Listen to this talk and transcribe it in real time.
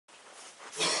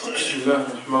بسم الله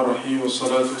الرحمن الرحيم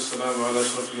والصلاة والسلام على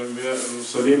أشرف الأنبياء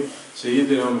والمرسلين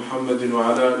سيدنا محمد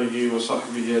وعلى آله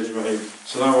وصحبه أجمعين.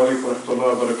 Assalamu alaikum wa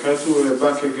rahmatullahi wa barakatuh. We're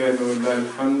back again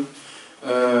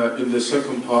in the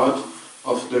second part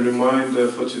of the reminder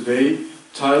for today,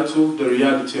 titled The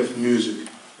Reality of Music.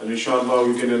 And inshallah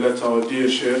we're going to let our dear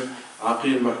Shaykh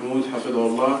Aqeel Mahmood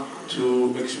hafidhullah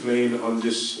to explain on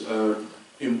this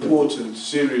important,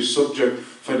 serious subject.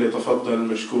 فليتفضل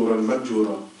مشكورا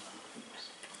مأجورا.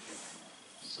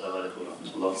 Assalamu alaikum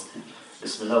wa rahmatullah.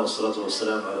 Bismillah wa salatu wa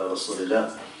salam ala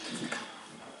rasulillah.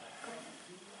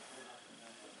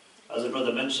 As the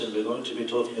brother mentioned, we're going to be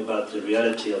talking about the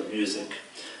reality of music.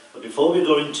 But before we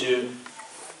go into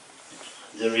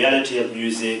the reality of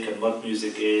music and what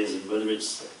music is and whether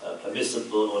it's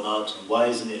permissible or not, and why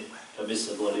isn't it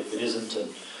permissible if it isn't,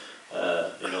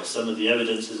 and some of the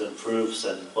evidences and proofs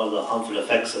and what are the harmful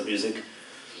effects of music,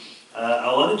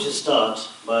 I wanted to start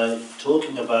by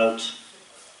talking about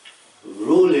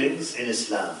rulings in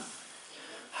Islam.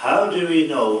 How do we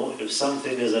know if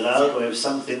something is allowed or if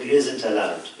something isn't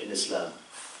allowed in Islam?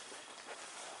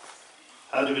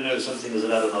 How do we know if something is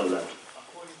allowed or not allowed?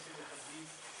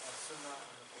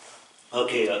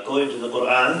 Okay, according to the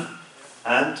Quran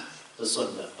and the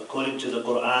Sunnah. According to the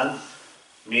Quran,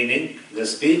 meaning the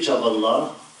speech of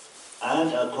Allah,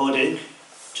 and according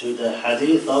to the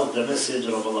hadith of the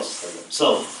Messenger of Allah.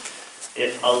 So,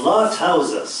 if Allah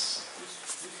tells us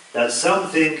that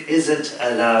something isn't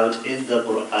allowed in the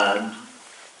Quran,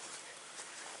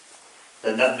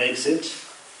 then that makes it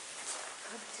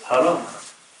haram.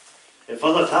 If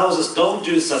Allah tells us don't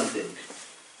do something,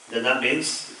 then that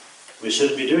means we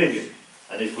shouldn't be doing it.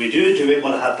 And if we do it,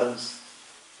 what happens?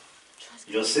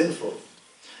 You're sinful.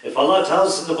 If Allah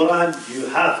tells us in the Quran, you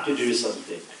have to do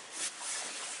something,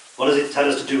 what does it tell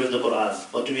us to do in the Quran?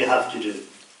 What do we have to do?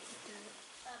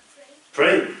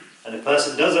 Pray. And if a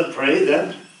person doesn't pray,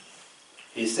 then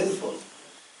he's sinful.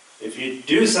 If you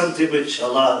do something which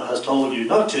Allah has told you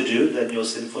not to do, then you're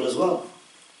sinful as well.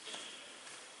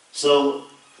 So,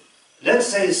 let's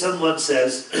say someone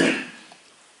says,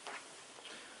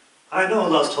 I know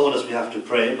Allah has told us we have to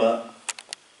pray, but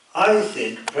I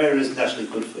think prayer isn't actually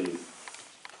good for you.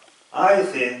 I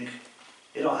think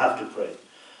you don't have to pray.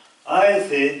 I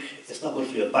think it's not good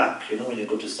for your back, when you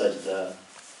go to sajda.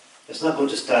 It's not good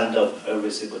to stand up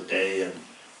every single day and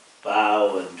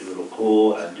bow and do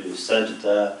ruku and do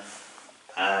sajda.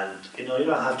 And, you don't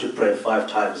have to pray 5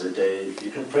 times a day.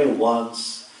 You can pray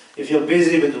once. If you're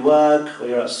busy with work, or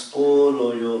you're at school,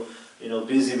 or you're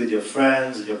busy with your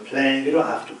friends, and you're playing, you don't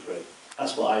have to pray.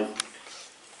 That's what I think.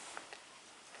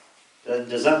 Then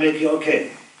does that make you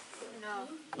okay?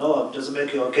 No, it doesn't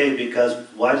make you okay, because,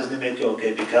 why doesn't it make you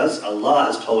okay? Because Allah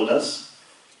has told us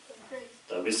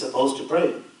that we're supposed to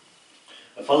pray.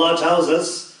 If Allah tells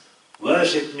us,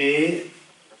 worship me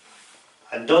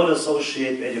and don't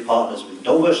associate any partners with me,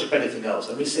 don't worship anything else.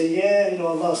 And we say, yeah,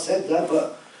 Allah said that,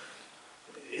 but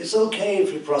it's okay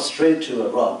if we prostrate to a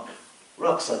rock.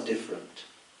 Rocks are different.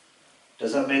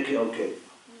 Does that make it okay?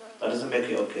 That doesn't make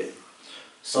it okay.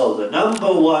 So the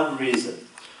number one reason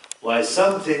why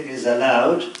something is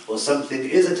allowed or something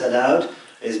isn't allowed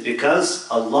is because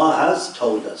Allah has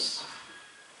told us,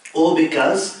 or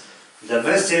because the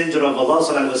Messenger of Allah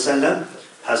ﷺ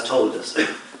has told us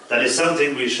that is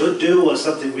something we should do or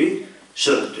something we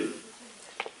shouldn't do.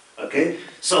 Okay?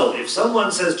 So if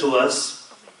someone says to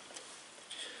us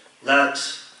that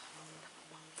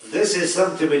this is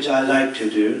something which I like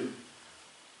to do,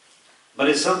 but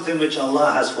it's something which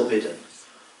Allah has forbidden,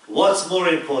 what's more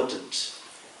important?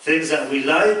 Things that we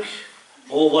like,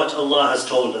 or what Allah has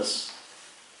told us?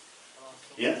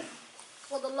 Yeah?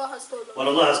 What Allah has told us. What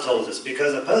Allah has told us.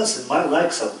 Because a person might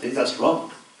like something that's wrong.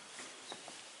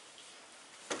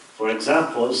 For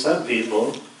example, some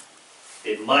people,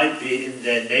 it might be in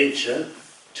their nature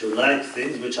to like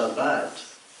things which are bad.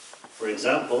 For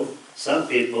example, some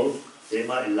people, they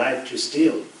might like to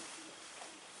steal.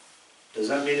 Does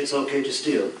that mean it's okay to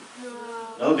steal?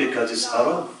 No, because it's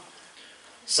haram.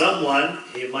 Someone,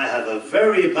 he might have a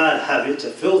very bad habit, a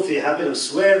filthy habit of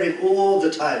swearing all the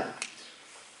time.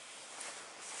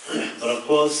 But of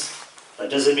course, that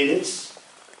doesn't mean it's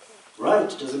right,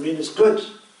 doesn't mean it's good.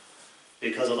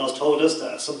 Because Allah has told us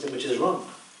that's something which is wrong.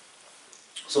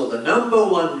 So the number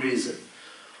one reason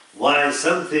why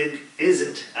something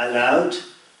isn't allowed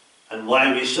and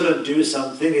why we shouldn't do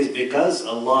something is because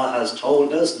Allah has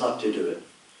told us not to do it.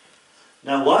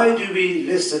 Now, why do we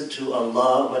listen to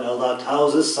Allah when Allah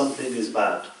tells us something is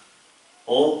bad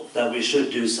or that we should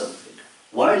do something?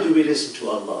 Why do we listen to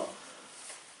Allah?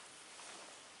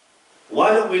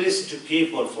 Why don't we listen to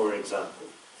people, for example,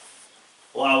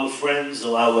 or our friends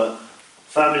or our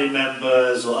family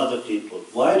members or other people?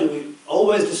 Why do we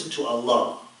always listen to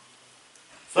Allah?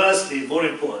 Firstly, more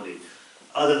importantly,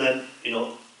 other than,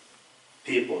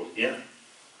 people, yeah?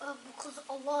 Because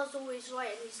Allah is always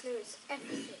right and His lyrics,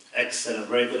 everything. Excellent,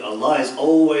 very good. Allah is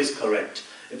always correct.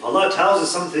 If Allah tells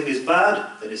us something is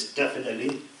bad, then it's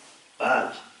definitely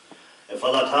bad. If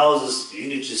Allah tells us you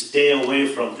need to stay away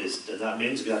from this, then that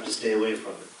means we have to stay away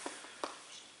from it.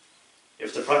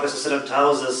 If the Prophet ﷺ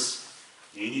tells us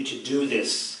you need to do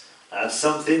this, that's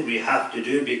something we have to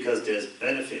do because there's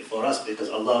benefit for us, because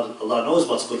Allah knows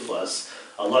what's good for us.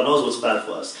 Allah knows what's bad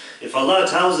for us. If Allah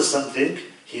tells us something,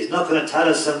 He's not going to tell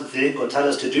us something or tell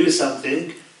us to do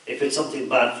something if it's something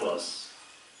bad for us.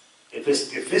 If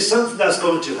it's something that's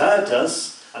going to hurt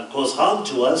us and cause harm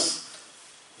to us,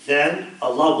 then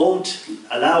Allah won't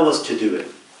allow us to do it.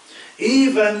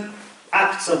 Even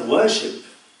acts of worship.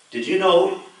 Did you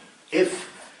know if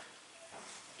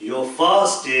you're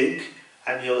fasting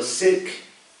and you're sick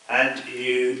and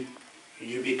you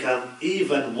become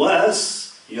even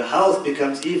worse, your health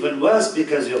becomes even worse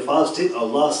because you're fasting,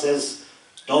 Allah says,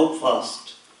 don't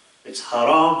fast. It's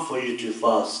haram for you to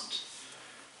fast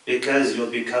because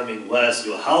you're becoming worse.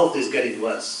 Your health is getting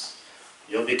worse.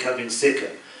 You're becoming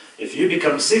sicker. If you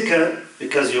become sicker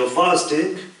because you're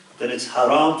fasting, then it's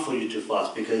haram for you to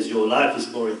fast because your life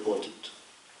is more important.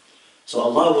 So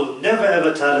Allah will never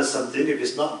ever tell us something if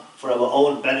it's not for our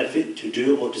own benefit to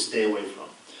do or to stay away from.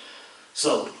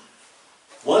 So,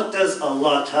 what does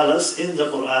Allah tell us in the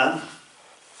Quran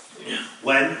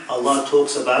when Allah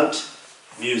talks about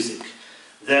music?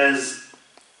 There's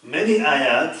many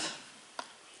ayat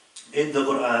in the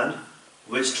Quran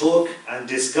which talk and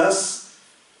discuss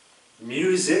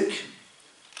music,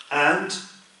 and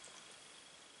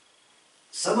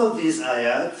some of these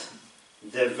ayat,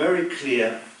 they're very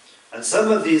clear, and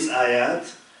some of these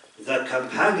ayat, the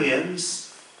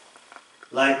companions,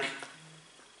 like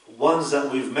ones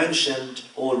that we've mentioned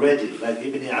already, like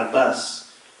Ibn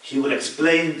Abbas, he would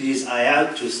explain these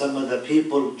ayat to some of the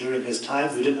people during his time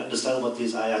who didn't understand what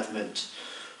these ayat meant.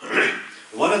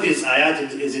 One of these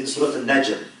ayat is in Surah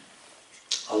Al-Najm.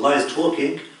 Allah is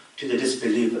talking to the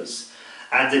disbelievers.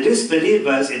 And the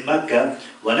disbelievers in Mecca,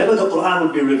 whenever the Quran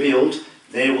would be revealed,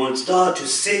 they would start to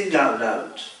sing out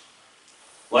loud.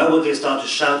 Why would they start to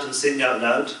shout and sing out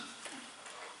loud?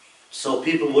 So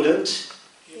people wouldn't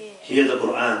hear the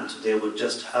Quran. They would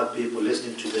just have people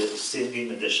listening to the singing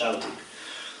and the shouting.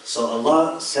 So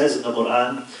Allah says in the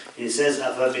Quran, He says,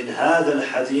 أَفَمِنْ هَذَا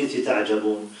الْحَدِيثِ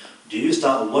تَعْجَبُونَ. Do you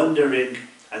start wondering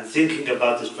and thinking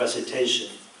about this recitation?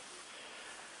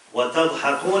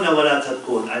 وَتَضْحَكُونَ وَلَا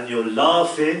تَبْكُونَ. And you're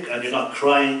laughing and you're not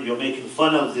crying, you're making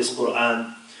fun of this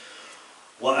Quran.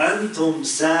 وَأَنْتُمْ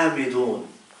سَامِدُونَ.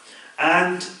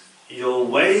 And you're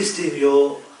wasting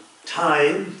your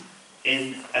time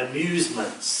in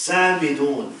amusement.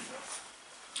 Samidun.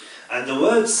 And the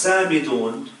word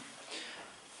Samidun,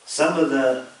 some of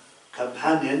the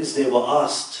companions, they were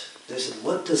asked, they said,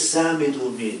 what does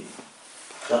Samidun mean?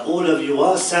 That all of you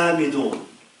are Samidun.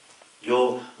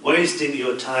 You're wasting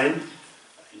your time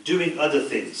doing other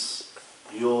things.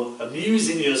 You're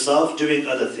amusing yourself doing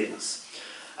other things.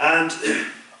 And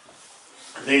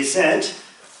they said,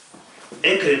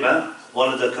 Ikrimah,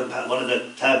 one of the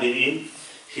tabi'in,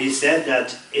 he said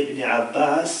that Ibn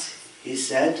Abbas, he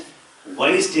said,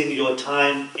 wasting your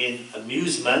time in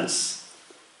amusements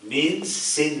means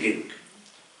singing.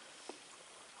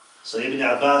 So Ibn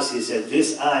Abbas, he said,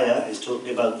 this ayah is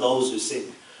talking about those who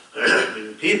sing.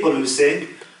 People who sing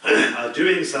are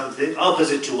doing something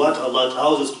opposite to what Allah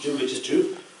tells us to do, which is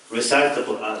to recite the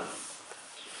Quran.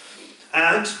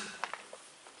 And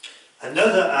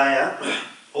another ayah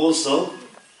also,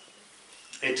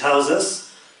 it tells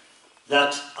us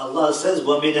that Allah says,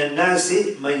 وَمِنَ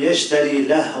النَّاسِ مَنْ يَشْتَرِي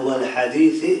لَهْوَ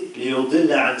الْحَدِيثِ لِيُضِلَّ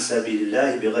عَنْ سَبِيلِ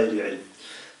اللَّهِ بِغَيْرِ عِلْمٍ.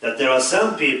 That there are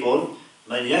some people,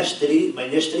 مَنْ يَشْتَرِي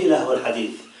لَهْوَ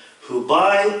الْحَدِيثِ, who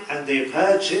buy and they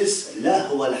purchase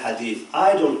لَهْوَ الْحَدِيثِ,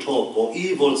 idle talk or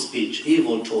evil speech,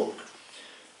 evil talk.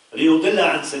 لِيُضِلَّ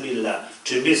عَنْ سَبِيلِ اللَّهِ,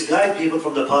 to misguide people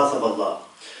from the path of Allah.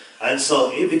 And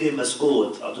so Ibn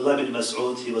Mas'ud, Abdullah ibn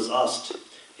Mas'ud, he was asked,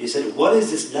 he said, what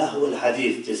is this lahu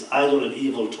al-hadith, this idle and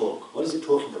evil talk? What is it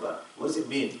talking about? What does it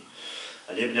mean?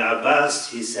 And Ibn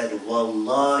Abbas, he said,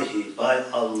 Wallahi, by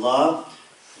Allah,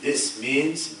 this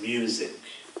means music.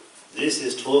 This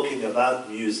is talking about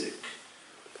music.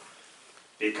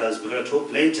 Because we're going to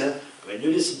talk later, when you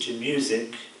listen to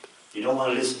music, you don't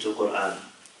want to listen to Quran.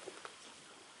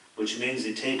 Which means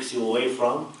it takes you away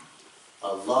from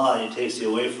Allah, and it takes you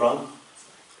away from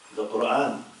the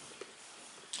Quran.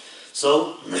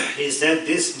 So, he said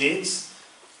this means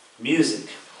music.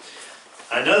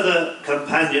 Another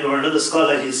companion or another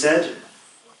scholar, he said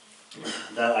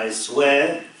that I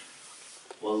swear,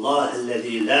 Wallah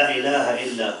alladhi la ilaha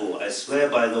illa hu, I swear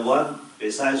by the one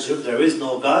besides whom there is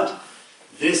no God.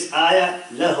 This ayah,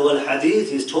 lahu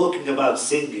al-hadith, is talking about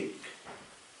singing.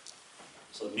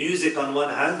 So music on one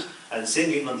hand and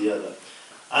singing on the other.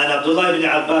 And Abdullah ibn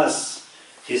Abbas,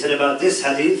 he said about this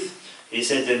hadith, he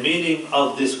said the meaning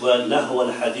of this word lahu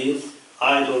al-hadith,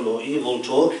 idle or evil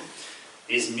talk,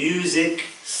 is music,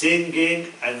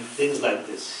 singing and things like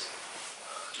this.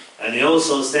 And he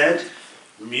also said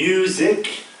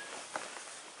music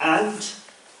and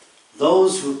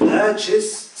those who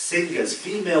purchase singers,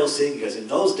 female singers. In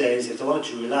those days, if they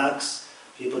wanted to relax,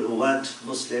 people who weren't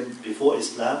Muslim before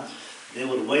Islam, they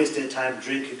would waste their time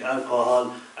drinking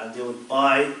alcohol and they would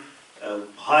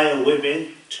hire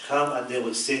women to come and they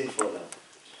would sing for them.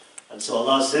 And so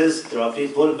Allah says, there are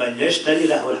people, مَنْ يَشْتَرِي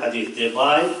لَهُ الْحَدِيثِ, they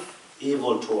buy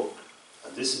evil talk.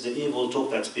 And this is the evil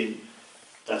talk that's being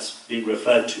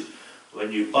referred to.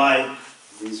 When you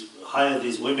hire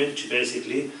these women to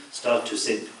basically start to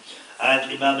sing.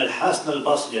 And Imam al-Hasan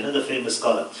al-Basri, another famous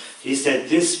scholar, he said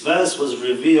this verse was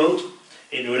revealed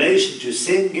in relation to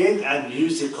singing and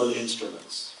musical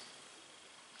instruments.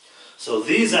 So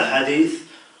these hadith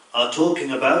are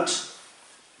talking about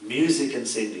music and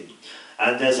singing.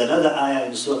 And there's another ayah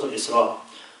in Surah Al-Isra.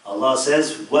 Allah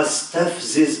says,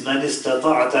 وَاسْتَفْزِزْ مَنِ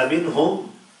اسْتَطَعْتَ مِنْهُمْ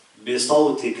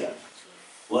بِصَوْتِكَ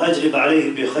وَأَجْلِبْ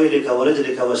عَلَيْهِمْ بِخَيْلِكَ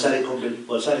وَرَجْلِكَ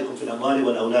وَشَارِكُمْ فِي الْأَمْوَالِ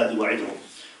وَالْأَوْلَادِ وَعِدْهُمْ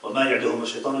وَمَا يَعْدُهُمُ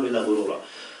الشَّيْطَانُ إِلَّا غُرُورًا.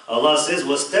 Allah says,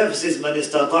 وَاسْتَفْزِزْ مَنِ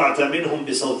اسْتَطَعْتَ مِنْهُمْ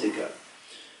بِصَوْتِكَ.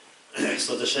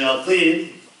 So the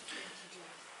shayateen,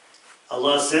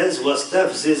 Allah says,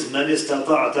 وَاسْتَفْزِزْ مَنِ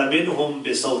اسْتَطَعْتَ مِنْهُمْ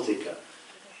بِصَوْتِكَ.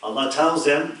 Allah tells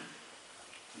them,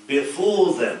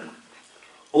 befool them,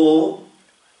 or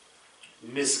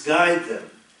misguide them,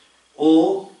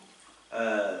 or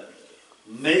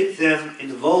make them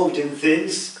involved in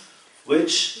things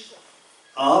which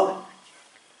are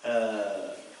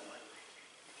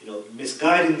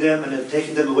misguiding them and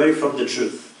taking them away from the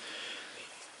truth.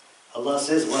 Allah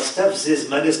says, وَاسْتَفْزِزْ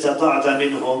مَنِ اسْتَطَعْتَ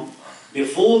مِنْهُمْ,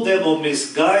 befool them or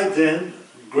misguide them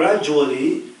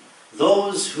gradually,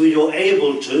 those who you're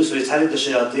able to. So he's telling the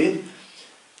shayateen.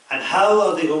 And how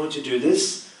are they going to do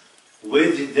this?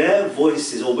 With their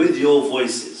voices or with your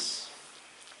voices.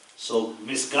 So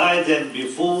misguide them,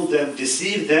 befool them,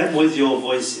 deceive them with your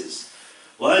voices.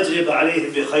 وَأَجْرِبْ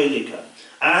عَلَيْهِمْ بِخَيْلِكَ,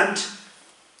 and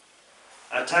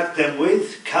attack them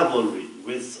with cavalry,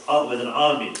 with an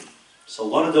army. So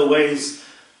one of the ways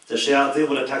the shayateen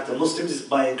will attack the Muslims is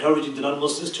by encouraging the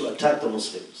non-Muslims to attack the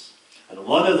Muslims. And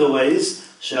one of the ways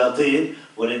shayateen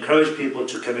will encourage people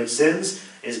to commit sins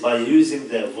is by using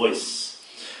their voice.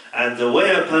 And the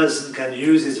way a person can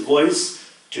use his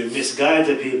voice to misguide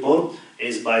the people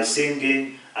is by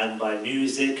singing and by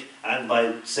music and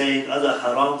by saying other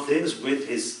haram things with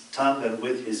his tongue and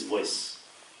with his voice.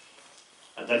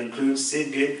 And that includes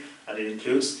singing and it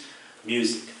includes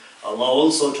music. Allah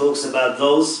also talks about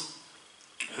those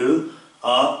who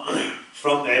are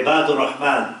from Ibadur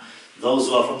Rahman, those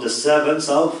who are from the servants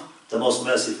of the Most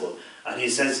Merciful. And he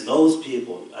says, those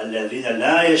people, الَّذِينَ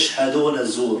لَا يَشْهَدُونَ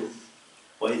الزُّورِ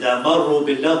وَإِذَا مَرُّوا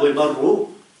بِاللَّغْوِ مَرُّوا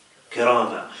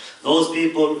كِرَامًا. Those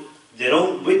people, they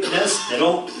don't witness, they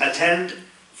don't attend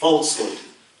falsehood.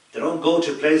 They don't go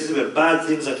to places where bad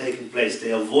things are taking place.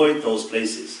 They avoid those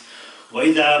places.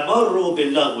 وَإِذَا مَرُّوا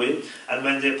بِاللَّغْوِ, and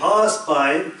when they pass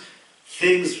by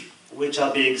things which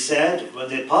are being said, when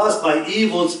they pass by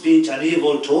evil speech and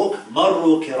evil talk,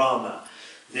 مَرُّوا كِرَامًا,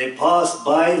 they pass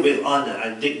by with honor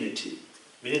and dignity.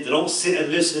 Meaning they don't sit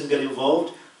and listen and get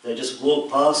involved, they just walk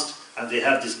past and they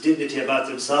have this dignity about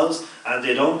themselves and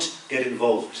they don't get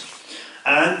involved.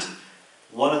 And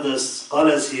one of the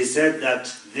scholars, he said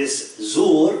that this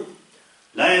zur,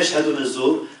 la yashhadun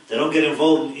az-zur, they don't get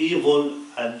involved in evil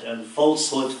and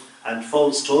falsehood and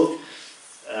false talk.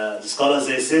 The scholars,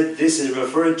 they said this is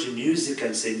referring to music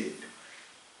and singing.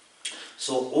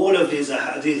 So all of these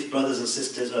hadith, brothers and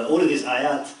sisters, all of these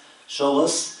ayat show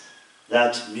us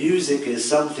that music is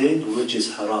something which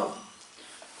is haram.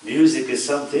 Music is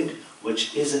something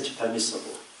which isn't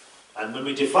permissible. And when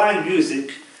we define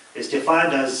music, it's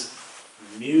defined as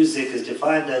music is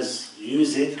defined as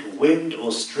using wind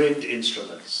or stringed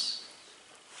instruments.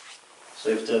 So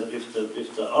if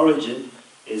the origin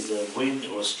is a wind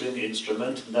or string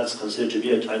instrument, that's considered to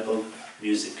be a type of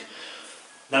music.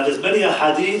 Now there's many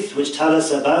hadith which tell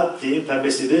us about the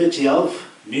impermissibility of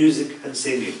music and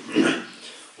singing.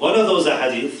 One of those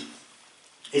hadith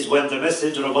is when the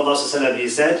Messenger of Allah, he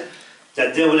said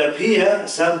that there will appear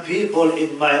some people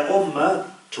in my ummah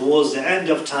towards the end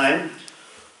of time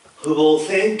who will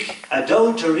think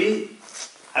adultery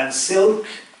and silk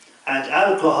and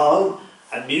alcohol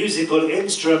and musical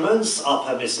instruments are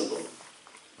permissible.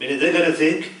 Meaning they're going to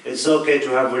think it's okay to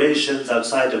have relations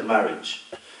outside of marriage.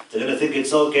 They're going to think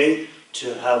it's okay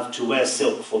to wear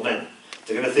silk for men.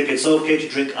 They're going to think it's okay to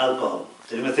drink alcohol.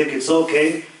 They're going to think it's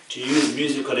okay to use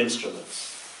musical instruments.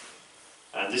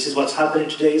 And this is what's happening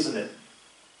today, isn't it?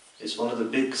 It's one of the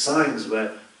big signs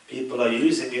where people are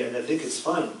using it and they think it's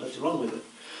fine, nothing wrong with it.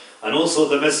 And also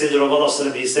the Messenger of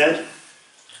Allah, he said,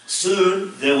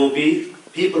 soon there will be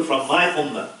people from my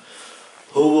ummah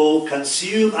who will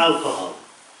consume alcohol.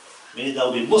 Meaning there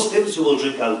will be Muslims who will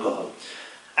drink alcohol.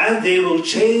 And they will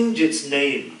change its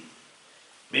name.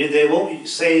 Meaning they won't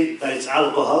say that it's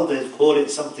alcohol, they'll call it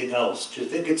something else. To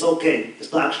think it's okay.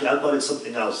 It's not actually alcohol, it's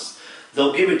something else.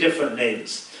 They'll give it different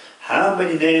names. How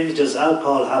many names does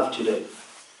alcohol have today?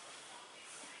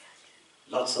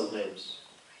 Lots of names.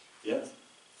 Yeah?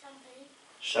 Champagne.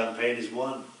 Champagne is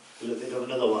one. Will you think of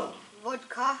another one?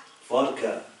 Vodka.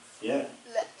 Vodka. Yeah.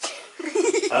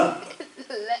 Lech. Huh?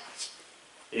 Lech.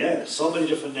 Yeah, so many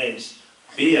different names.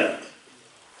 Beer,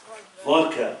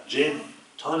 vodka, gin,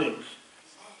 tonic,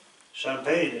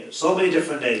 champagne, so many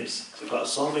different names. They've got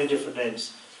so many different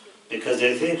names. Because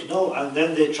they think, no, and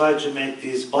then they try to make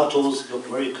these bottles look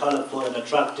very colourful and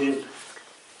attractive.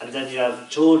 And then you have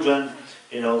children,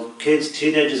 kids,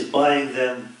 teenagers buying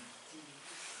them,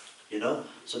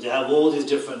 So they have all these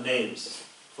different names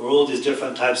for all these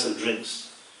different types of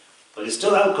drinks. But it's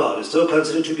still alcohol, it's still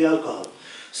considered to be alcohol.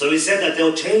 So he said that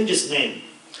they'll change its name.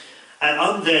 And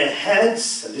on their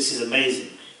heads, and this is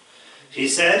amazing, he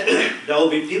said, there will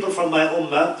be people from my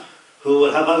ummah who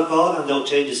will have alcohol and they'll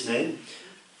change its name.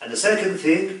 And the second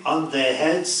thing, on their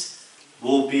heads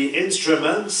will be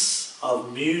instruments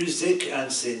of music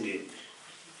and singing.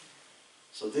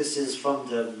 So this is from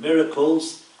the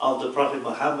miracles of the Prophet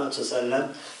Muhammad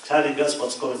ﷺ, telling us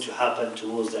what's going to happen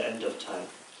towards the end of time.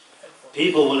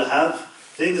 People will have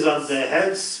things on their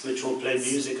heads which will play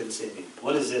music and singing.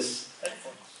 What is this?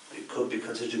 It could be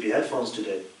considered to be headphones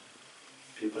today.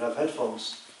 People have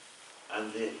headphones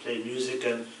and they play music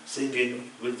and singing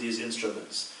with these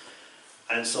instruments.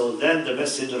 And so then the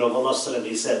Messenger of Allah,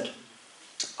 he said,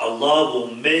 Allah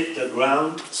will make the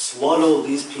ground swallow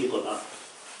these people up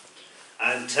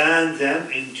and turn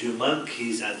them into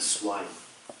monkeys and swine.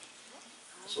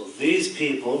 So these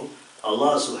people,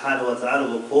 Allah subhanahu wa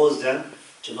ta'ala will cause them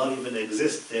to not even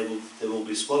exist. They will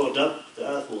be swallowed up. The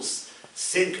earth will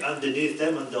sink underneath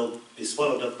them and they'll be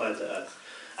swallowed up by the earth.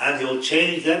 And He'll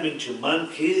change them into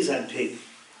monkeys and pigs.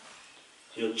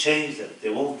 He'll change them. They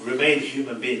won't remain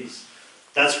human beings.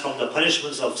 That's from the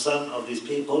punishments of some of these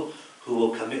people who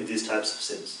will commit these types of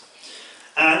sins.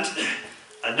 And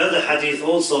another hadith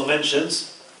also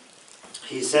mentions,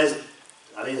 he says,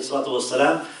 alayhi salatu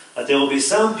wasalam, that there will be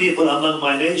some people among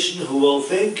my nation who will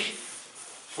think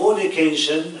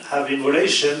fornication, having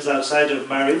relations outside of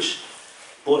marriage,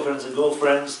 boyfriends and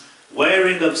girlfriends,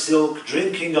 wearing of silk,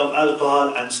 drinking of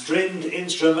alcohol and stringed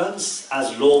instruments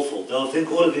as lawful. They'll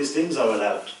think all of these things are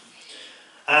allowed.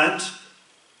 And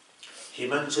he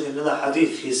mentioned in another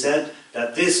hadith, he said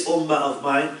that this ummah of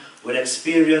mine will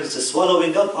experience the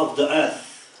swallowing up of the earth,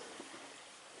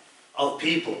 of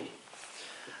people,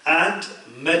 and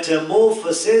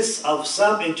metamorphosis of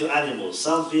some into animals.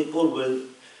 Some people will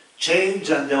change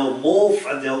and they'll morph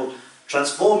and they'll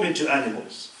transform into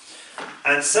animals.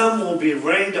 And some will be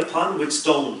rained upon with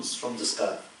stones from the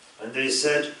sky. And they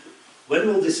said, when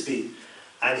will this be?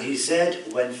 And he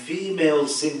said, when female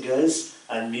singers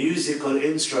and musical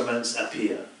instruments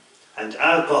appear, and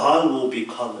alcohol will be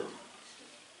common.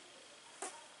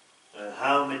 And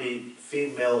how many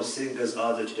female singers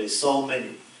are there today? So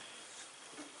many.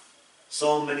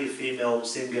 So many female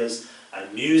singers,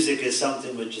 and music is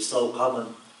something which is so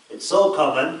common. It's so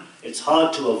common, it's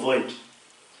hard to avoid.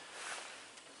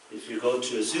 If you go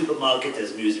to a supermarket,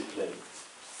 there's music playing.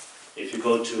 If you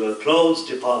go to a clothes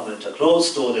department, a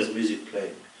clothes store, there's music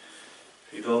playing.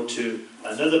 If you go to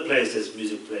another place, there's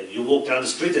music playing. You walk down the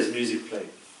street, there's music playing.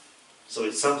 So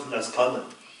it's something that's common.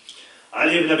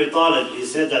 Ali ibn Abi Talib, he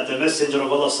said that the Messenger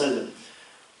of Allah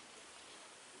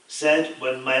said,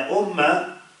 when my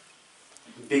ummah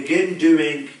begin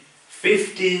doing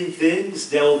 15 things,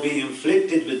 they will be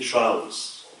inflicted with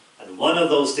trials. And one of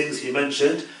those things he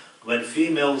mentioned, when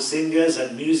female singers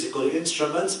and musical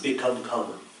instruments become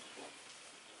common.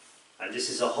 And this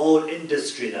is a whole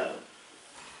industry now,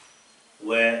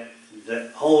 where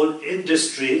the whole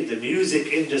industry, the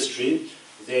music industry,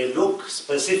 they look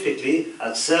specifically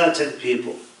at certain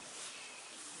people.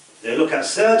 They look at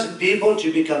certain people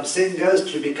to become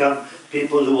singers, to become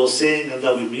people who will sing and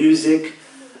there will be music.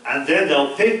 And then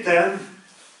they'll pick them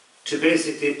to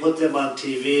basically put them on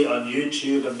TV, on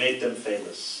YouTube, and make them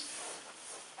famous.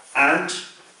 And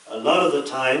a lot of the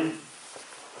time,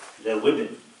 they're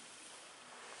women.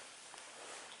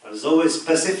 And there's always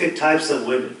specific types of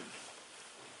women.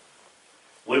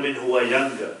 Women who are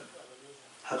younger.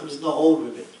 How come it's not old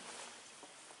women?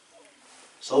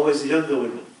 It's always the younger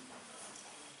women.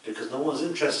 Because no one's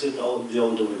interested in the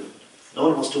older women. No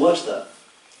one wants to watch that.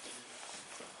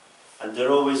 And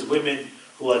they're always women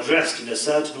who are dressed in a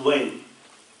certain way.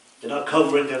 They're not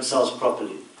covering themselves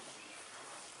properly.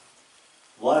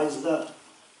 Why is that?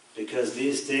 Because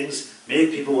these things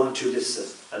make people want to listen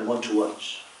and want to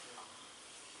watch.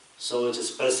 So it's a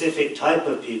specific type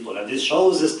of people. And this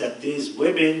shows us that these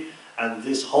women and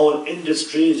this whole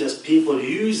industry is just people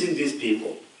using these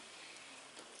people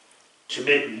to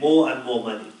make more and more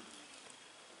money.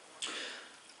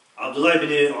 Abdullah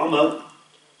ibn Umar,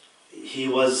 he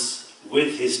was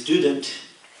with his student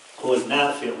called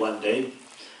Nafi one day,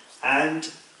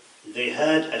 and they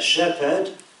heard a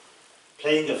shepherd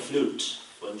playing a flute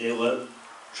when they were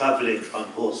traveling on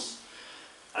horse.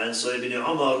 And so Ibn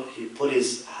Umar, he put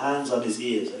his hands on his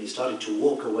ears and he started to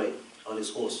walk away on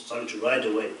his horse, started to ride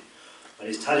away. And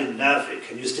he's telling Nafi,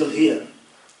 can you still hear?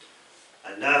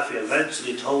 And Nafi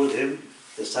eventually told him,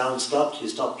 the sound stopped, he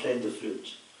stopped playing the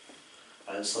flute.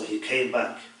 And so he came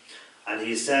back. And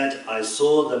he said, I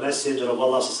saw the Messenger of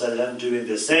Allah ﷺ doing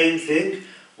the same thing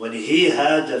when he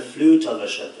heard the flute of a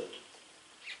shepherd.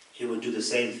 He would do the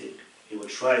same thing. He would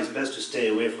try his best to stay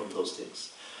away from those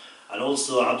things. And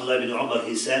also Abdullah ibn Umar,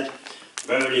 he said,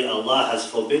 verily Allah has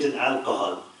forbidden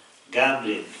alcohol,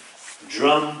 gambling,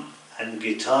 drum and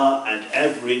guitar, and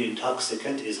every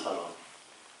intoxicant is haram.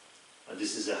 And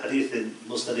this is a hadith in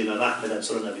Musnad Imam Ahmad and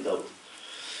Sunan Abi Dawud.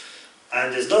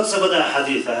 And there's lots of other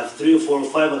hadith. I have 3 or 4 or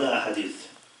 5 other hadith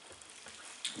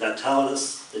that tell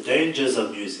us the dangers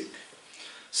of music.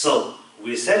 So,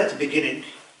 we said at the beginning,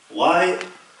 why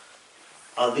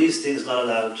are these things not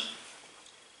allowed?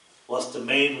 What's the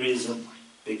main reason?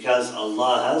 Because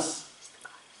Allah has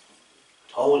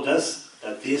told us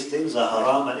that these things are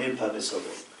haram and impermissible.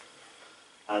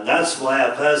 And that's why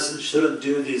a person shouldn't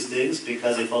do these things,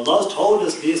 because if Allah has told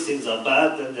us these things are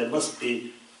bad, then there must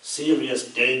be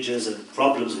serious dangers and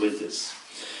problems with this.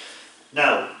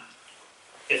 Now,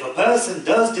 if a person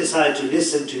does decide to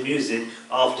listen to music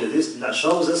after this, that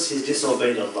shows us he's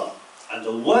disobeyed Allah. And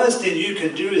the worst thing you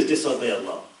can do is disobey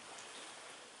Allah.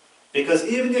 Because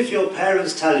even if your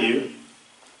parents tell you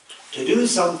to do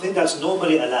something that's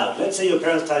normally allowed, let's say your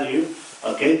parents tell you,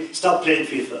 okay, stop playing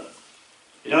FIFA.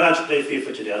 You're not allowed to play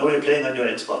FIFA today. I know you're playing on your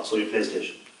Xbox or your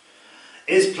PlayStation.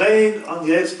 Is playing on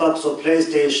the Xbox or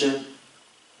PlayStation,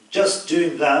 just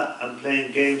doing that and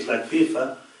playing games like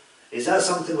FIFA, is that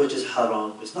something which is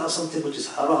haram? It's not something which is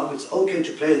haram. It's okay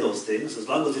to play those things as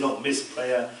long as you don't miss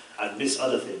prayer and miss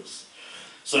other things.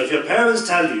 So if your parents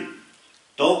tell you,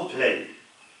 don't play,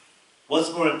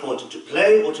 what's more important, to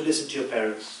play or to listen to your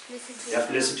parents? You have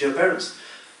to listen to your parents.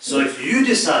 So if you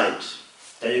decide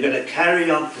that you're going to carry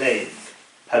on playing,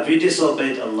 have you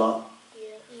disobeyed Allah?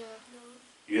 Yeah.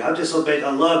 You have disobeyed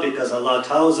Allah because Allah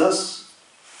tells us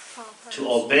to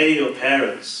obey your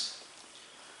parents.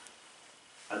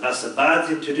 And that's a bad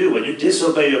thing to do. When you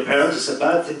disobey your parents, it's a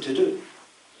bad thing to do.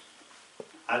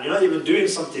 And you're not even doing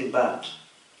something bad.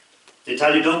 They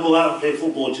tell you, don't go out and play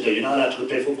football today. You're not allowed to go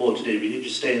play football today. We need you to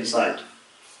stay inside.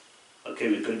 Okay,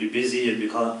 we're going to be busy and we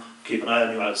can't keep an eye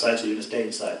on you outside, so you're going to stay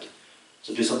inside.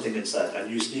 So do something inside.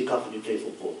 And you sneak off and you play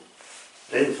football.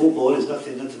 Playing football is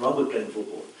nothing wrong with playing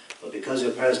football. But because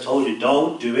your parents told you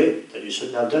don't do it, then you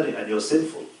shouldn't have done it and you're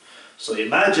sinful. So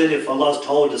imagine if Allah has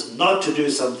told us not to do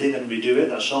something and we do it,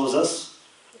 that shows us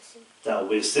that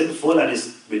we're sinful and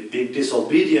we're being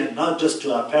disobedient not just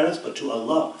to our parents but to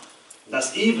Allah.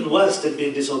 That's even worse than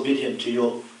being disobedient to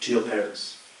your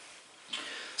parents.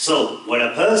 So when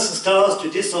a person starts to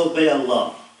disobey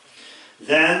Allah,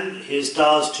 then he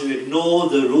starts to ignore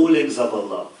the rulings of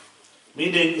Allah.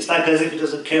 Meaning, it's like as if he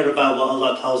doesn't care about what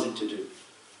Allah tells him to do.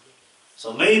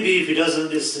 So maybe if he doesn't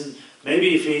listen,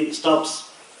 maybe if he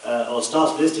stops or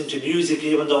starts listening to music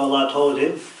even though Allah told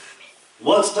him,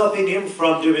 what's stopping him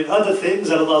from doing other things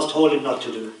that Allah has told him not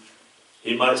to do?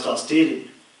 He might start stealing.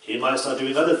 He might start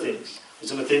doing other things.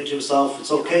 He's going to think to himself,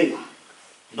 it's okay,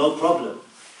 no problem.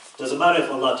 Doesn't matter if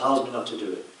Allah tells me not to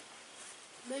do it.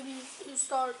 Maybe you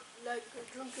start like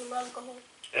drinking alcohol.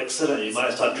 Excellent. You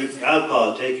might start drinking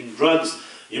alcohol, taking drugs.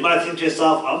 You might think to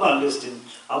yourself, I'm listening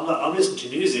to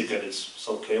music and it's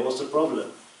okay, what's the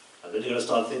problem? And then you're going to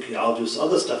start thinking, I'll do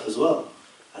other stuff as well.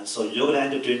 And so you're going to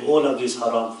end up doing all of these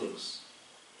haram things.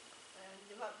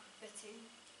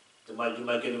 You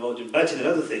might get involved in betting and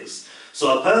other things.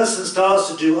 So a person starts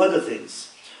to do other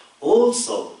things.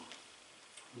 Also,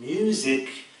 music,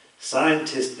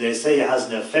 scientists, they say it has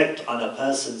an effect on a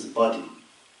person's body.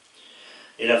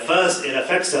 It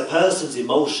affects a person's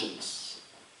emotions.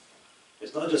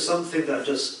 It's not just something that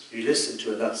just you listen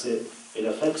to and that's it. It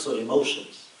affects your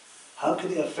emotions. How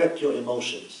can it affect your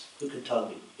emotions? Who can tell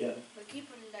me? Yeah. But keep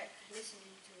on like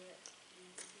listening to it.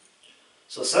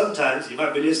 So sometimes you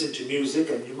might be listening to music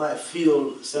and you might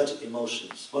feel certain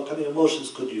emotions. What kind of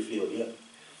emotions could you feel? Yeah.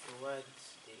 The words,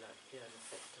 they like have an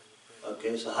effect on your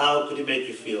brain. Okay, so how could it make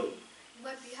you feel? You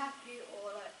might be happy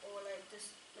or like this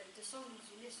like the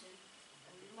songs you listen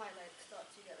and you might like start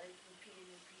to get like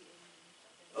repeating.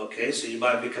 Okay, so you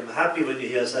might become happy when you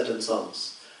hear certain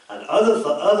songs. And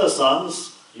other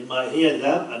songs, you might hear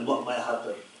them and what might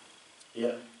happen? Yeah.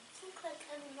 I think like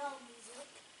now music,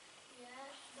 yeah,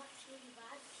 that's really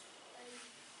bad.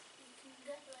 You can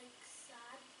get like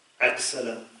sad.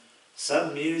 Excellent.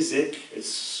 Some music, it's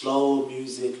slow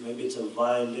music, maybe it's a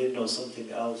violin or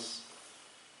something else.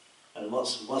 And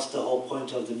what's the whole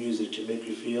point of the music? To make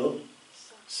you feel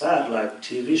sad, like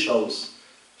TV shows.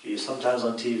 Sometimes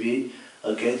on TV,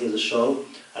 okay, there's a show,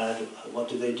 and what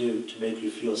do they do to make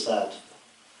you feel sad?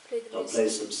 They'll play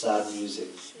some sad music,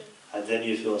 and then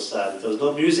you feel sad. If there was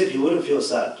no music, you wouldn't feel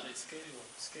sad. Scary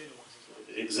ones as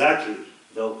well. Exactly.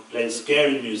 They'll play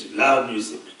scary music, loud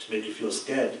music, to make you feel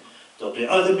scared. They'll play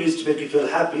other music to make you feel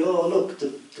happy. Oh, look,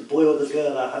 the boy or the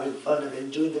girl are having fun and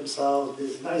enjoying themselves.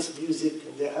 There's nice music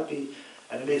and they're happy,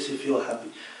 and it makes you feel happy.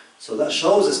 So that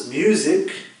shows us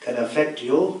music can affect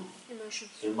your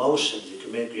emotions. It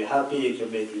can make you happy, it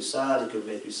can make you sad, it can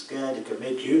make you scared, it can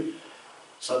make you...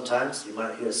 Sometimes you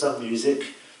might hear some music,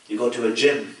 you go to a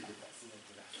gym,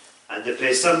 and they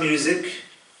play some music,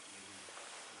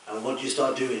 and what do you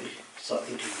start doing? You start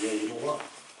thinking, yeah, you know what?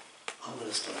 I'm going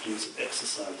to start doing some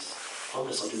exercise. I'm going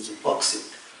to start doing some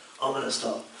boxing. I'm going to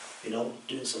start,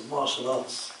 doing some martial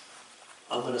arts.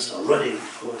 I'm going to start running.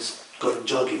 I'm going to go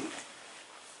jogging.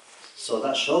 So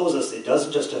that shows us it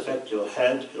doesn't just affect your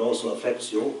head, it also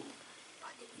affects your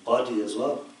body as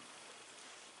well.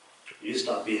 You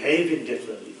start behaving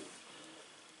differently.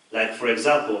 Like, for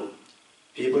example,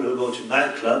 people who go to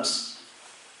nightclubs,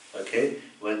 okay,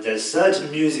 when there's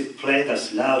certain music playing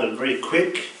that's loud and very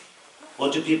quick,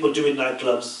 what do people do in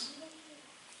nightclubs?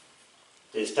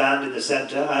 They stand in the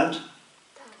center and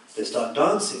they start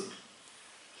dancing.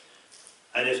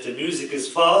 And if the music is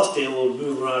fast, they will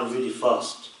move around really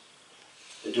fast.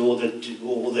 They do all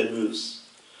their moves.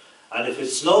 And if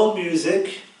it's slow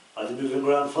music, are they moving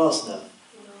around fast now?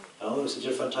 No, it's a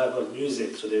different type of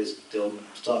music, so they'll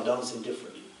start dancing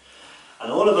differently.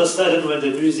 And all of a sudden, when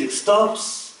the music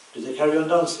stops, do they carry on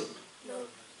dancing? No.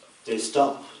 They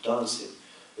stop dancing.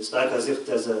 It's like as if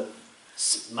there's a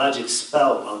magic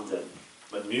spell on them.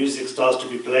 When music starts to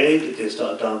be played, they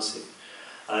start dancing.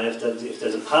 And if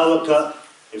there's a power cut,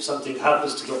 if something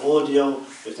happens to the audio,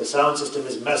 if the sound system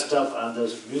is messed up and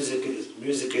the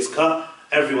music is cut,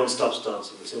 everyone stops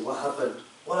dancing. They say, what happened?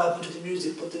 What happened to the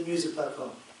music? Put the music back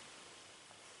on.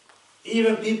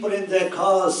 Even people in their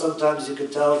cars, sometimes you can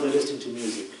tell they're listening to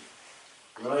music.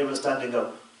 They're not even standing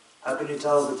up. How can you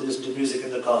tell that they listen to music in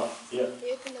the car? Yeah.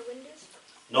 You open the windows?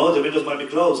 No, the windows might be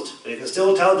closed, but you can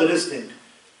still tell they're listening.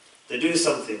 They're doing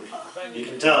something. You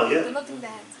can tell, yeah? They're nothing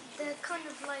bad. They're kind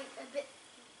of like a bit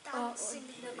dancing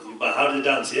in the car. But how do they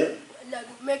dance, yeah?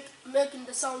 Like making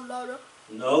the sound louder.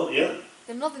 No, yeah?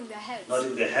 They're nodding their heads.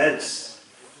 Nodding their heads.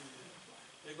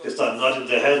 They start nodding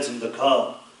their heads in the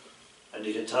car. And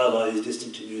you can tell that he's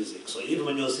listening to music. So even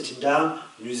when you're sitting down,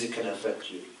 music can affect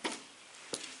you.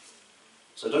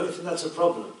 So don't you think that's a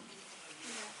problem?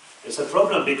 Yeah. It's a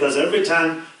problem because every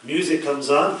time music comes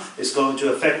on, it's going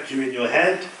to affect you in your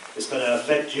head, it's going to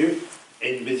affect you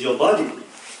with your body.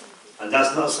 And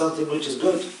that's not something which is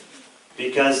good.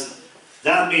 Because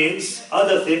that means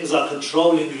other things are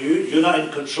controlling you, you're not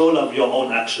in control of your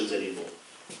own actions anymore.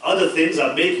 Other things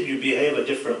are making you behave a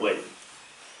different way.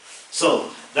 So,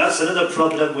 that's another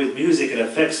problem with music. It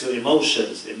affects your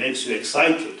emotions. It makes you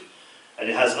excited. And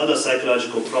it has other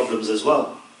psychological problems as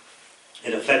well.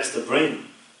 It affects the brain.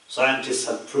 Scientists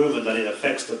have proven that it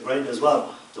affects the brain as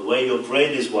well. The way your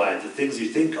brain is wired, the things you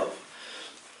think of.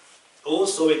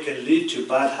 Also, it can lead to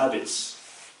bad habits.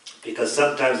 Because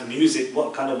sometimes music,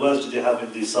 what kind of words do they have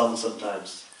in these songs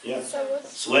sometimes? Yeah?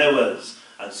 Swear words.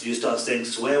 And so you start saying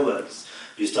swear words.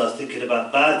 You start thinking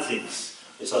about bad things.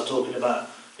 You start talking about,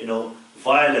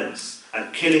 violence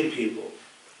and killing people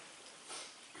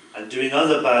and doing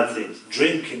other bad things,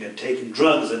 drinking and taking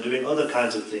drugs and doing other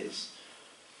kinds of things.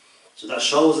 So that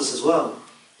shows us as well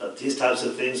that these types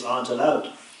of things aren't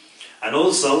allowed. And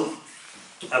also,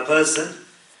 a person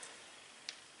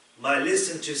might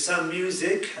listen to some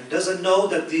music and doesn't know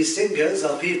that these singers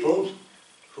are people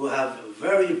who have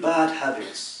very bad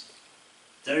habits.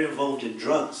 They're involved in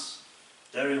drugs,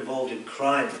 they're involved in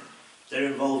crime, they're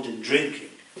involved in drinking,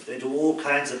 they do all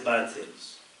kinds of bad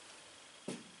things.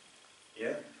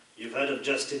 Yeah? You've heard of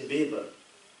Justin Bieber.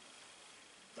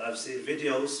 I've seen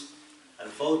videos and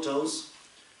photos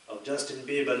of Justin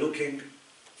Bieber looking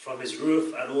from his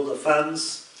roof at all the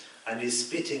fans and he's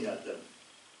spitting at them.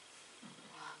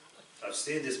 I've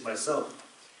seen this myself.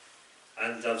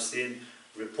 And I've seen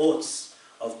reports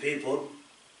of people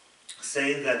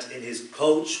saying that in his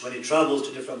coach, when he travels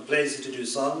to different places to do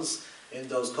songs, in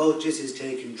those coaches he's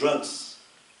taking drugs.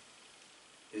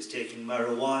 He's taking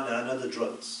marijuana and other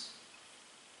drugs.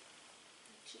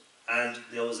 And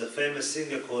there was a famous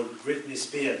singer called Britney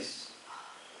Spears.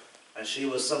 And she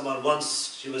was someone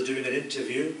once, she was doing an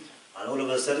interview, and all of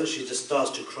a sudden she just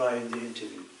starts to cry in the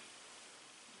interview.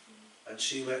 And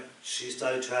she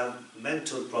started to have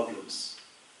mental problems.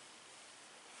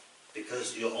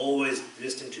 Because you're always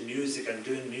listening to music and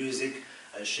doing music,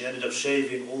 and she ended up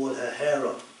shaving all her hair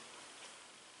off.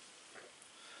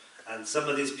 And some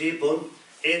of these people,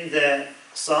 in their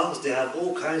songs, they have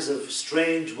all kinds of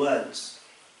strange words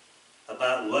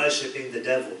about worshipping the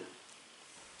devil.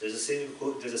 There's a singer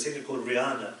called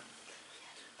Rihanna,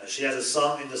 and she has a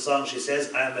song. In the song she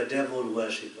says, "I am a devil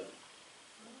worshipper."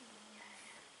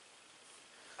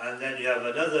 And then you have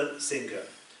another singer.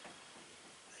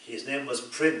 His name was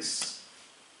Prince,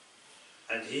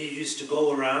 and he used to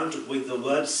go around with the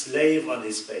word slave on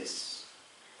his face.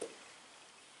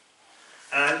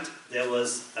 And there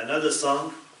was another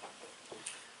song,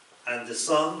 and the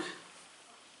song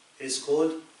is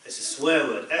called, it's a swear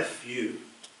word, F-U.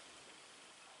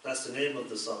 That's the name of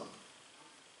the song.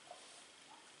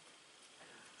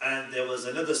 And there was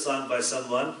another song by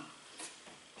someone,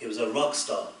 he was a rock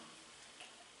star,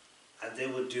 and they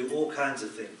would do all kinds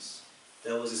of things.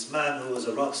 There was this man who was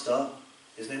a rock star,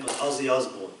 his name was Ozzy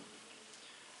Osbourne.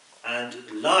 And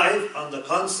live on the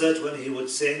concert, when he would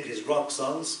sing his rock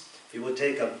songs, he would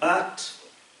take a bat,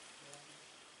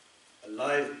 a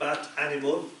live bat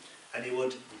animal, and he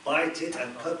would bite it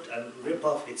and cut and rip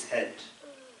off its head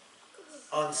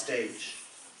on stage.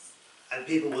 And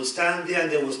people will stand there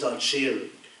and they will start cheering.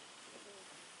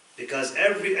 Because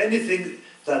anything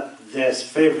that their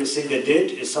favorite singer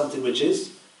did is something which is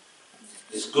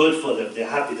good for them. They're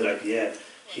happy, they're like, yeah,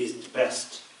 he's the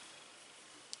best.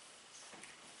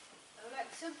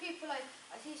 Like some people, like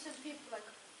I see some people like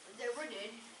when they're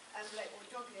running and like or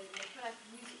jogging, and they put like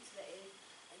music to their ears,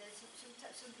 and then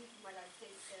some people might like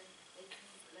think they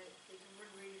can run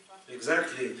really fast.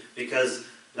 Exactly, because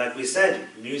like we said,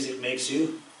 music makes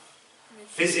you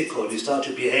physical. You start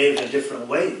to behave in a different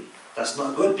way. That's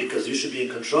not good, because you should be in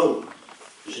control.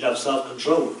 You should have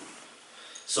self-control.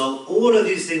 So all of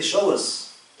these things show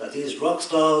us that these rock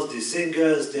stars, these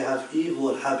singers, they have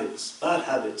evil habits, bad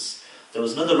habits. There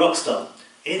was another rock star.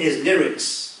 In his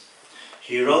lyrics,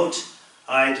 he wrote,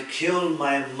 "I'd kill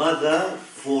my mother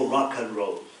for rock and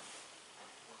roll."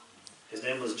 His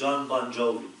name was John Bon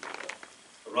Jovi,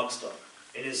 a rock star.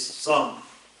 In his song,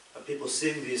 and people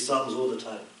sing these songs all the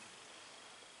time.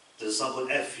 There's a song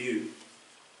called F.U.,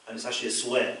 and it's actually a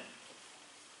swear.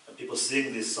 And people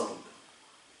sing this song.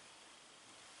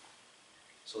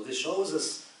 So this shows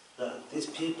us that these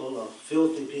people are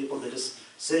filthy people. They're just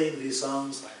saying these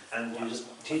songs, and you're just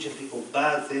teaching people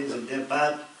bad things, and they're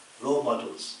bad role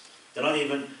models. They're not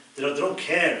even, they don't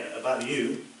care about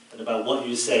you and about what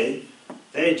you say.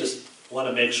 They just want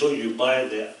to make sure you buy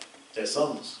their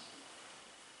songs.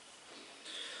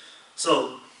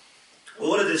 So,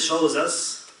 all of this shows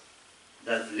us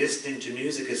that listening to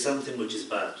music is something which is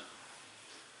bad.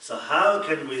 So how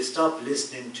can we stop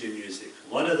listening to music?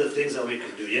 One of the things that we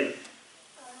can do, yeah?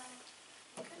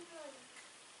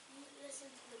 Listen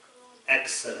to the Quran.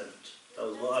 Excellent. That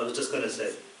was what I was just going to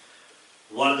say.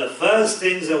 One of the first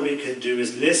things that we can do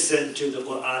is listen to the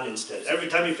Quran instead. Every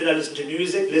time you feel like listening to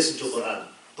music, listen to Quran.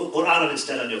 Put Quran on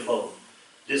instead on your phone.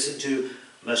 Listen to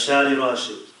Mashari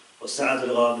Rashid or Sa'ad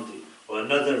al-Ghamidi or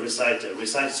another reciter.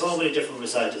 Recite so many different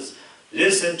reciters.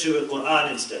 Listen to a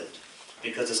Quran instead.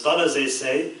 Because the scholars, they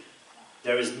say,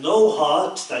 there is no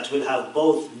heart that will have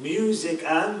both music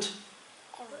and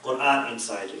Quran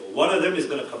inside it. One of them is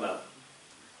going to come out.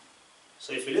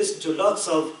 So if you listen to lots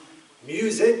of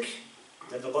music,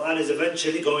 then the Quran is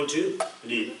eventually going to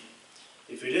leave.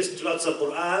 If you listen to lots of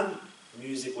Quran,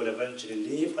 music will eventually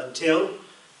leave until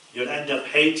you'll end up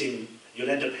hating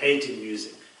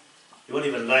music. You won't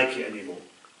even like it anymore.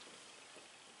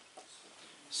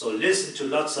 So listen to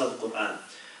lots of Quran,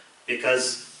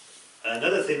 because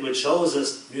Another thing which shows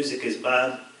us music is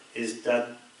bad is that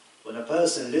when a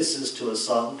person listens to a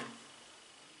song,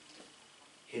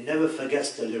 he never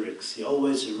forgets the lyrics. He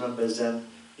always remembers them,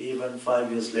 even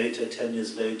 5 years later, 10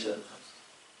 years later.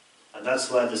 And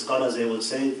that's why the scholars, they would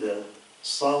say the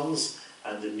songs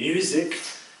and the music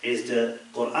is the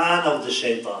Quran of the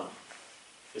shaitan.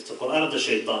 It's the Quran of the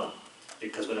shaitan.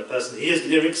 Because when a person hears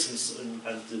lyrics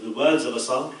and the words of a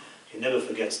song, he never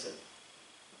forgets them.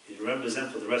 He remembers them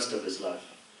for the rest of his life.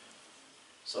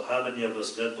 So how many of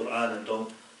us learn Quran and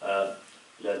don't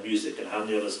learn music? And how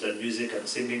many of us learn music and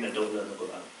singing and don't learn the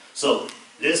Quran? So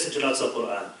listen to lots of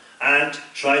Quran and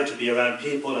try to be around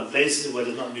people and places where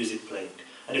there's not music playing.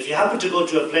 And if you happen to go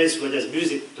to a place where there's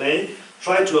music playing,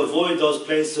 try to avoid those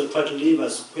places, or try to leave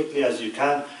as quickly as you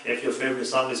can. If your favorite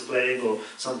song is playing or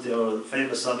something, or a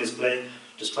famous song is playing,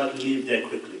 just try to leave there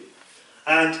quickly.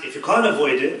 And if you can't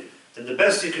avoid it, then the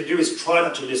best you can do is try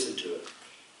not to listen to it.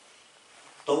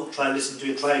 Don't try listen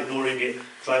to it, try ignoring it,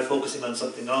 try focusing on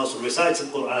something else, or recite some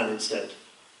Quran instead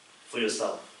for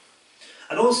yourself.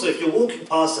 And also, if you're walking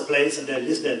past a place and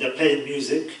they're playing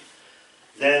music,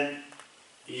 then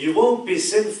you won't be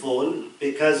sinful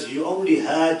because you only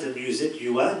heard the music,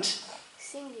 you weren't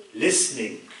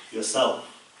listening yourself.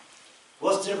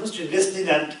 What's the difference between listening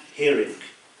and hearing?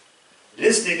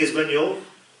 Listening is when you're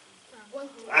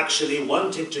actually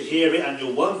wanting to hear it and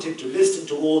you're wanting to listen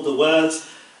to all the words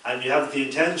and you have the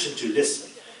intention to listen.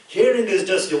 Hearing is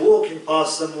just you're walking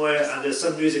past somewhere and there's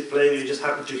some music playing and you just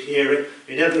happen to hear it.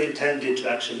 You never intended to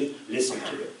actually listen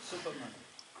to it.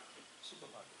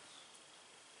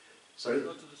 Sorry?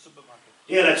 Go to the supermarket.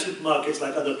 Yeah, like supermarkets,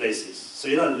 like other places. So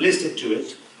you're not listening to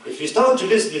it. If you start to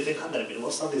listen, you think, hang on a minute,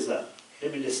 what song is that?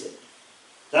 Let me listen.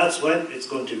 That's when it's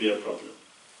going to be a problem.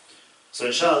 So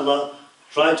inshallah,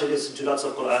 try to listen to lots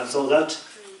of Quran so that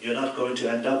you're not going to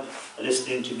end up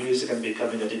listening to music and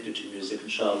becoming addicted to music,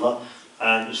 inshallah.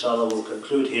 And inshallah, we'll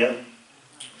conclude here.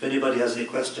 If anybody has any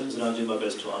questions, then I'll do my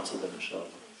best to answer them, inshallah.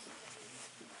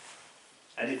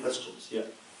 Any questions? Yeah.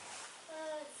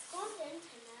 It's on the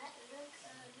internet, like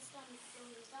Islamic film,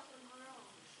 is that one haram?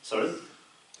 Sorry?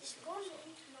 It's on the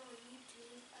internet on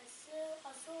YouTube.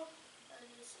 I saw an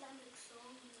Islamic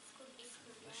song, it's called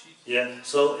Bismillah. Yeah,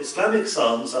 so Islamic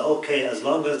songs are okay as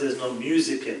long as there's no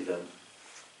music in them.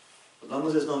 As long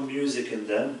as there's no music in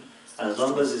them, and as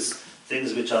long as it's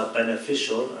things which are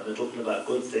beneficial, and they're talking about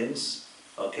good things,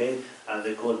 okay, and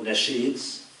they're called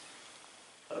nasheeds,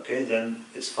 okay, then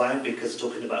it's fine because it's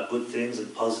talking about good things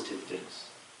and positive things.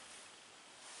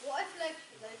 What if like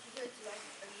you go to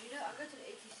I go to the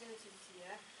 80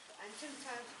 yeah, and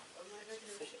sometimes when I go to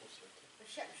the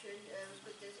reception,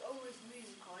 but there's always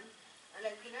music on, and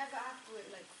like whenever I have to wait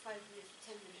like 5 minutes,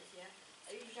 10 minutes, yeah,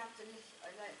 I usually have to listen.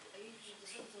 I usually the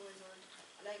song's always on.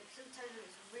 Like sometimes when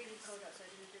it's really cold outside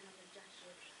and I don't have a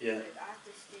jacket, Yeah. like, I have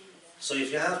to stay there. So if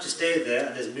you have to stay there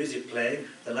and there's music playing,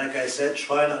 then like I said,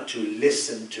 try not to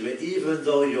listen to it even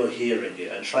though you're hearing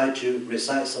it, and try to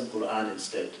recite some Quran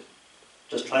instead.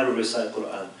 Just try to recite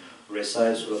Quran.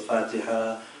 Recite Surah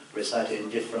Fatiha, recite it in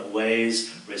different ways,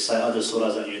 recite other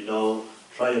surahs that you know.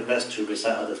 Try your best to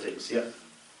recite other things, yeah?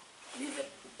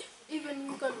 Even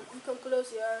you can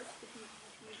close your eyes.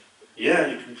 Yeah,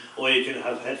 you can, or you can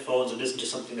have headphones and listen to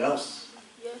something else.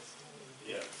 Yes.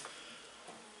 Yeah.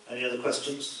 Any other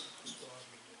questions?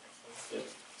 Yeah.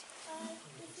 If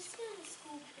it's in a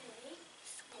school play,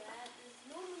 yeah, there's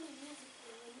normally music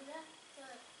playing, and you have to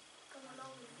come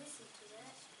along and listen to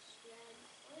it. Yeah,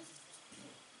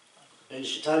 And you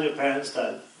should tell your parents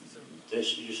that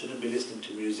you shouldn't be listening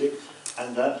to music,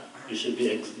 and that you should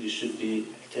be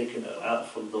taken out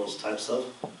from those types of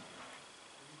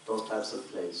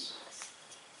plays.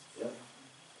 Yeah.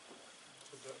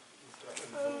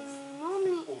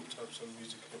 Normally. All types of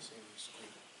music that's in school.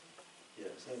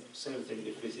 Yeah, same thing.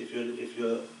 If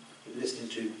you're listening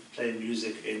to playing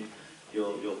music in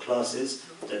your classes,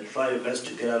 then try your best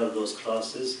to get out of those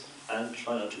classes and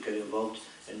try not to get involved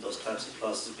in those types of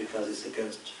classes because it's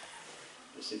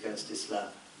against Islam.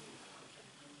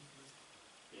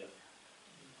 Yeah.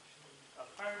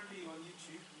 Apparently on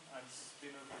YouTube, and it's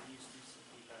been over the news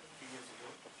recently, like 2 years ago,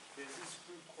 there's this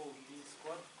group called D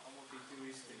Squad, and what they do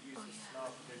is they use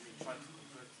Islam, they've been trying to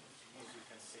convert it into music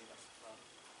and say that's Islam.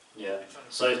 Yeah.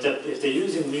 So if they're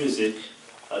using music,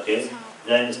 okay,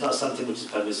 then it's not something which is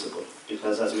permissible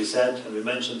because, as we said and we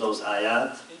mentioned those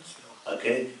ayat,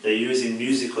 okay, they're using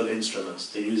musical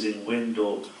instruments. They're using wind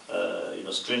or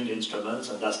stringed instruments,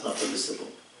 and that's not permissible.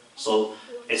 So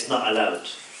it's not allowed.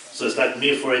 So it's like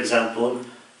me, for example,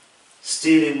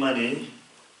 stealing money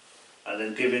and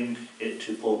then giving it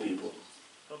to poor people.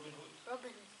 Robin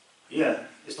Hood. Yeah,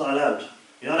 it's not allowed.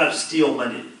 You're not allowed to steal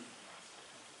money.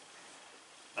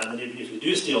 And then if you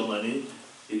do steal money,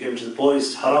 you give it to the poor,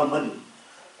 it's haram money.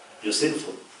 You're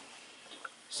sinful.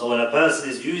 So when a person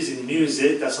is using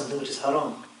music, that's something which is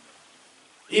haram.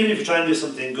 Even if you try and do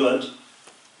something good,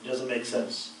 it doesn't make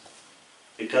sense.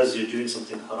 Because you're doing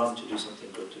something haram to do something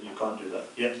good, and you can't do that.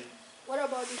 Yeah? What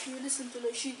about if you listen to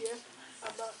Nasheed, yeah?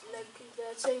 About, like,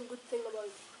 they're saying good thing about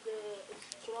the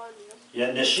Quran, yeah?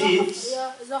 Yeah, nasheeds.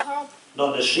 Yeah, is that haram?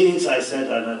 No, nasheeds, I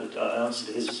said, and I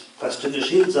answered his question,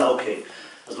 nasheeds are okay.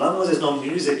 As long as there's no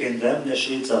music in them,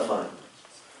 nasheeds are fine.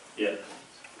 Yeah.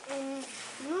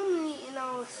 Normally in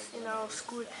our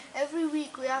school, every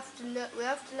week we have to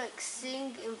like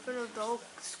sing in front of the whole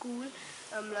school,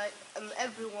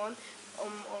 everyone,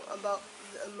 about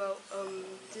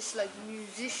this like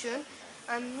musician,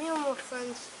 and me and my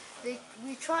friends,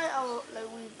 we try our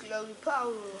we put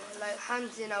our like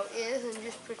hands in our ears and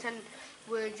just pretend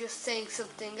we're just saying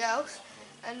something else,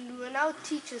 and when our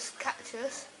teachers catch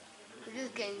us, we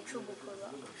just get in trouble for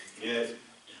that. Yeah.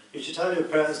 You should tell your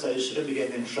parents that you shouldn't be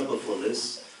getting in trouble for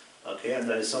this, okay, and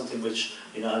that is something which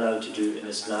you're not allowed to do in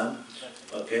Islam,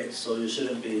 okay, so you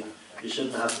shouldn't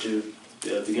have to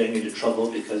be getting into trouble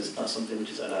because it's not something which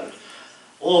is allowed.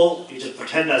 Or you just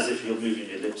pretend as if you're moving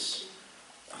your lips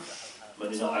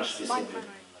when you're not actually singing.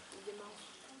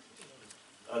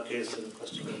 Okay, so the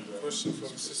question from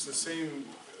Sister,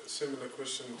 similar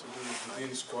question to do with the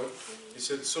Deen Squad. He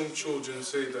said some children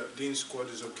say that Deen Squad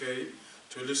is okay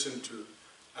to listen to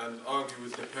and argue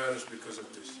with their parents because of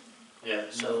this. Yeah.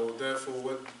 So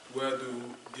therefore, where do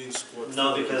Deen Squad?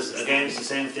 No, because again it's the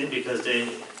same thing, because they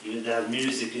have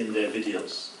music in their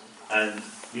videos, and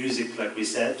music, like we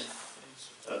said,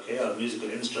 okay, are musical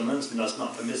instruments, and that's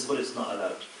not permissible. It's not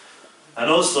allowed. And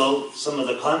also some of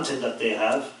the content that they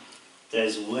have,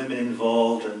 there's women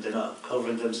involved, and they're not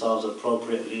covering themselves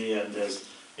appropriately, and there's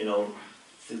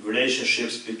the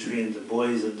relationships between the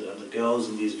boys and the girls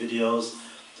in these videos.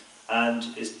 And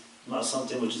it's not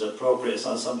something which is appropriate, it's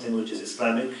not something which is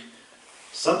Islamic.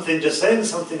 Just saying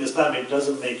something Islamic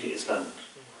doesn't make it Islamic.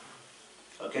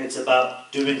 Okay, it's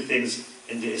about doing things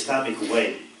in the Islamic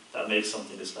way that makes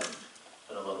something Islamic.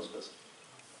 And Allah's best.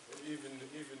 Even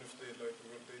if they like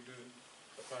what they do,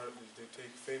 apparently they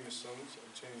take famous songs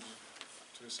and change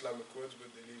to Islamic words, but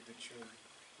they leave the tune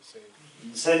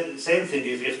the same. Same thing,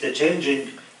 if they're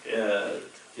changing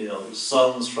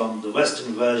songs from the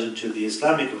Western version to the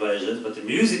Islamic version, but the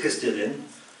music is still in,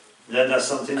 then that's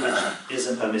something which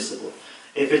isn't permissible.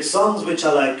 If it's songs which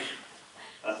are like,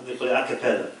 I think they call it a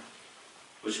cappella,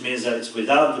 which means that it's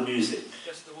without the music.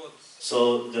 Just the words.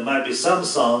 So there might be some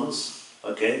songs,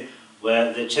 okay,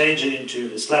 where they change it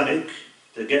into Islamic,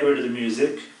 they get rid of the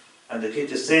music, and they keep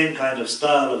the same kind of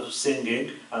style of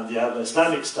singing, and they have an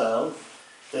Islamic style,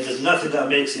 then there's nothing that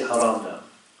makes it haram now.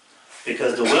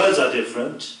 Because the words are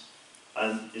different,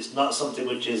 and it's not something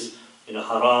which is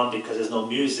haram because there's no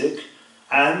music,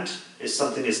 and it's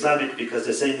something Islamic because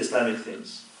they're saying Islamic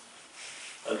things.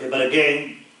 Okay, but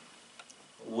again,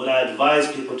 would I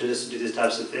advise people to listen to these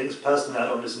types of things? Personally, I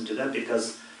don't listen to them,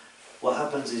 because what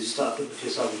happens is you start thinking to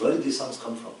yourself, where did these songs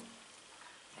come from?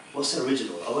 What's the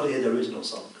original? I want to hear the original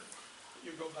song.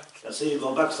 You go back. And so you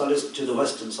go back, start listening to the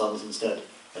Western songs instead,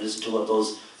 and listen to what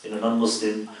those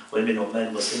non-Muslim women or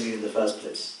men were singing in the first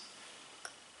place.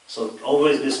 So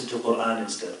always listen to Quran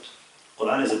instead.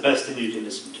 Quran is the best thing you can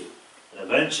listen to. And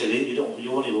eventually, you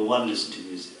won't even want to listen to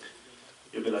music.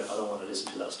 You'll be like, I don't want to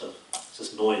listen to that stuff. It's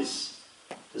just noise.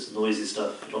 This noisy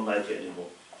stuff. I don't like it anymore.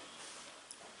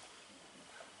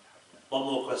 One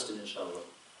more question, inshallah.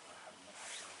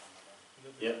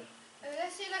 Yeah?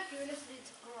 Let's say like you're listening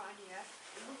to Quran, yeah?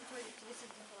 You're moving towards to listen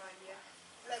to Quran, yeah?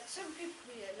 Like some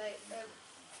people, yeah, they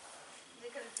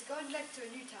go on like to a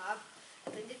new tab,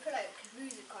 and then they put like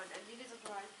music on, and they listen to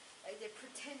Quran, like they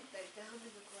pretend like they're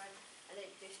humming the Quran, and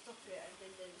like they stop it, and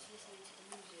then they're just listening to the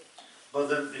music.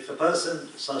 But then if a person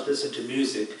starts listening to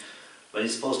music when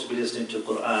he's supposed to be listening to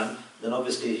Quran, then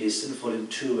obviously he's sinful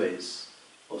in 2 ways,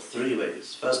 or 3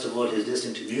 ways. First of all, he's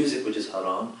listening to music, which is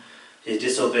haram. He's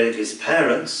disobeying his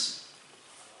parents,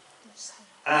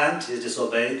 and he's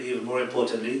disobeying, even more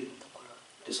importantly,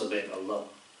 disobeying Allah.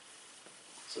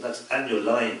 And you're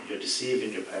lying, you're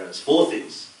deceiving your parents. 4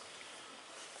 things.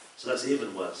 So that's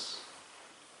even worse.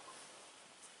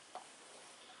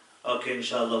 Okay,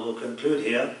 inshallah, we'll conclude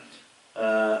here.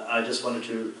 I just wanted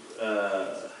to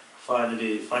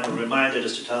final reminder,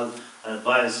 just to tell and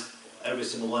advise every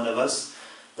single one of us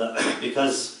that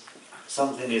because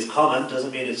something is common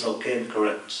doesn't mean it's okay and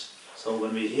correct. So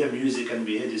when we hear music and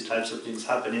we hear these types of things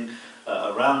happening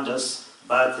around us,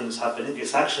 bad things happening,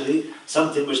 it's actually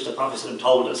something which the Prophet ﷺ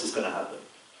told us is going to happen.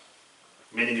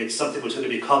 Meaning it's something which is going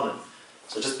to be common.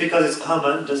 So just because it's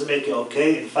common doesn't make it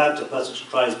okay. In fact, a person should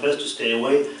try his best to stay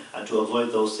away and to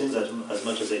avoid those things as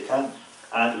much as they can.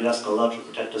 And we ask Allah to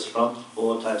protect us from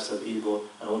all types of evil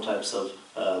and all types of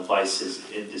vices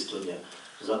in this dunya.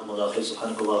 جزاكم الله خير.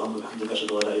 سبحانك اللهم وبحمدك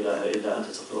أشهد أن لا إله إلا أنت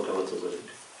أستغفرك وأتوب إليك.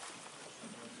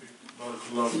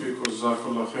 Barakallahu feek wa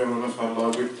jazakallahu khairan wa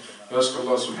nafa'allahu bik. We ask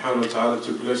Allah subhanahu wa ta'ala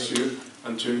to bless you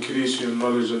and to increase your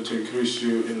knowledge and to increase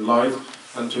you in life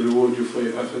and to reward you for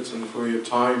your efforts and for your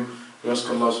time. We ask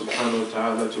Allah subhanahu wa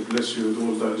ta'ala to bless you with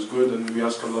all that is good, and we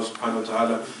ask Allah subhanahu wa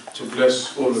ta'ala to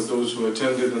bless all of those who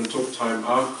attended and took time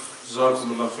out.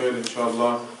 Jazakumullah khair,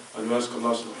 inshallah. And we ask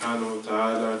Allah subhanahu wa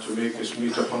ta'ala to make us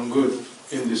meet upon good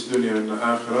in this dunya and the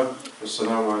akhirah.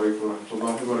 Assalamu alaikum wa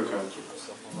rahmatullahi wa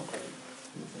barakatuh.